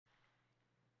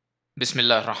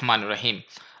Bismillah Rahman Rahim.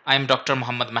 I am Dr.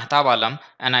 Muhammad Mehtab Alam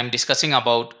and I am discussing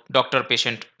about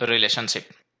doctor-patient relationship.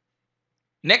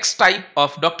 Next type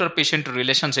of doctor-patient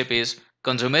relationship is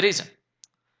consumerism.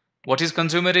 What is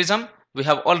consumerism? We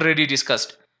have already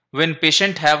discussed. When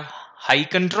patient have high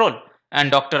control and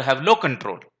doctor have low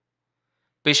control.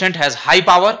 Patient has high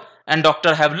power and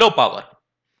doctor have low power.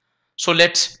 So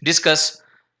let's discuss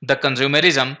the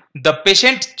consumerism. The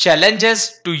patient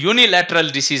challenges to unilateral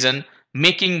decision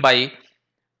making by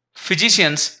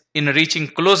physicians in reaching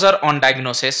closer on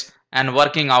diagnosis and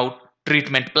working out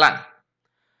treatment plan.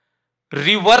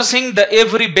 Reversing the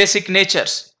every basic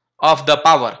natures of the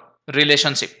power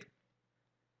relationship.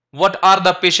 What are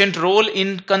the patient role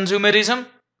in consumerism?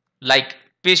 Like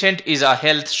patient is a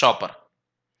health shopper.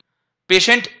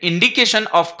 Patient indication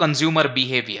of consumer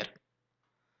behavior.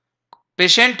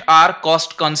 Patient are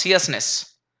cost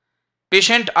consciousness.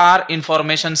 Patient are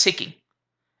information seeking.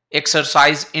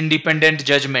 Exercise independent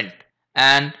judgment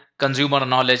and consumer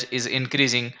knowledge is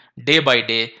increasing day by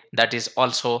day. That is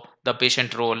also the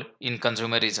patient role in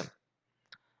consumerism.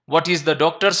 What is the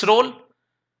doctor's role?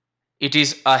 It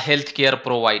is a healthcare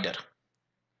provider.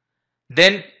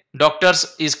 Then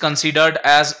doctors is considered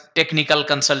as technical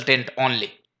consultant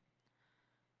only.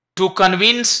 To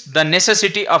convince the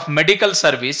necessity of medical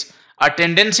service, a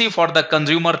tendency for the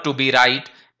consumer to be right,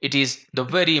 it is the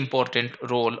very important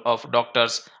role of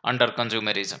doctors under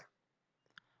consumerism.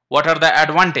 What are the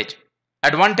advantage?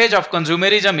 Advantage of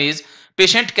consumerism is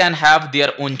patient can have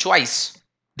their own choice.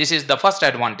 This is the first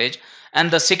advantage.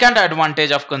 And the second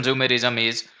advantage of consumerism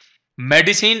is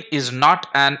medicine is not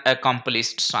an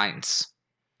accomplished science.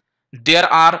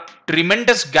 There are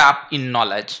tremendous gap in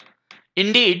knowledge.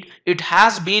 Indeed, it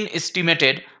has been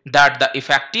estimated that the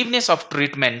effectiveness of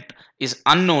treatment is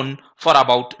unknown for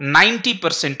about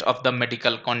 90% of the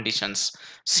medical conditions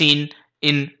seen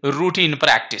in routine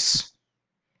practice.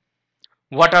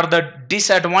 What are the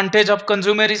disadvantages of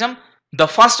consumerism? The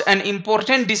first and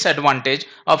important disadvantage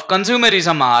of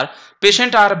consumerism are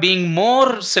patients are being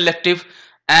more selective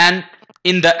and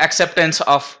in the acceptance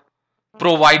of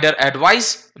provider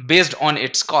advice based on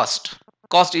its cost.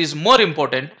 Cost is more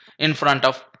important in front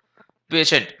of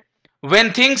patient.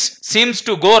 When things seems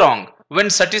to go wrong, when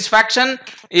satisfaction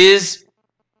is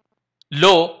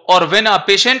low, or when a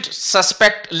patient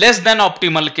suspect less than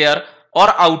optimal care or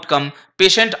outcome,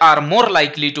 patients are more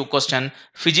likely to question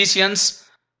physician's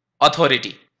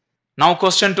authority. Now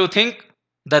question to think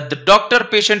that the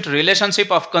doctor-patient relationship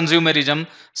of consumerism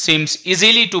seems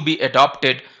easily to be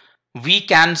adopted. We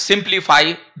can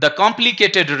simplify the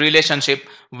complicated relationship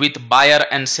with buyer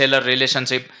and seller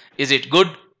relationship. Is it good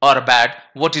or bad?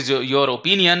 What is your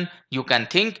opinion? You can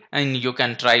think and you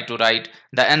can try to write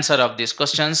the answer of these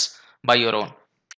questions by your own.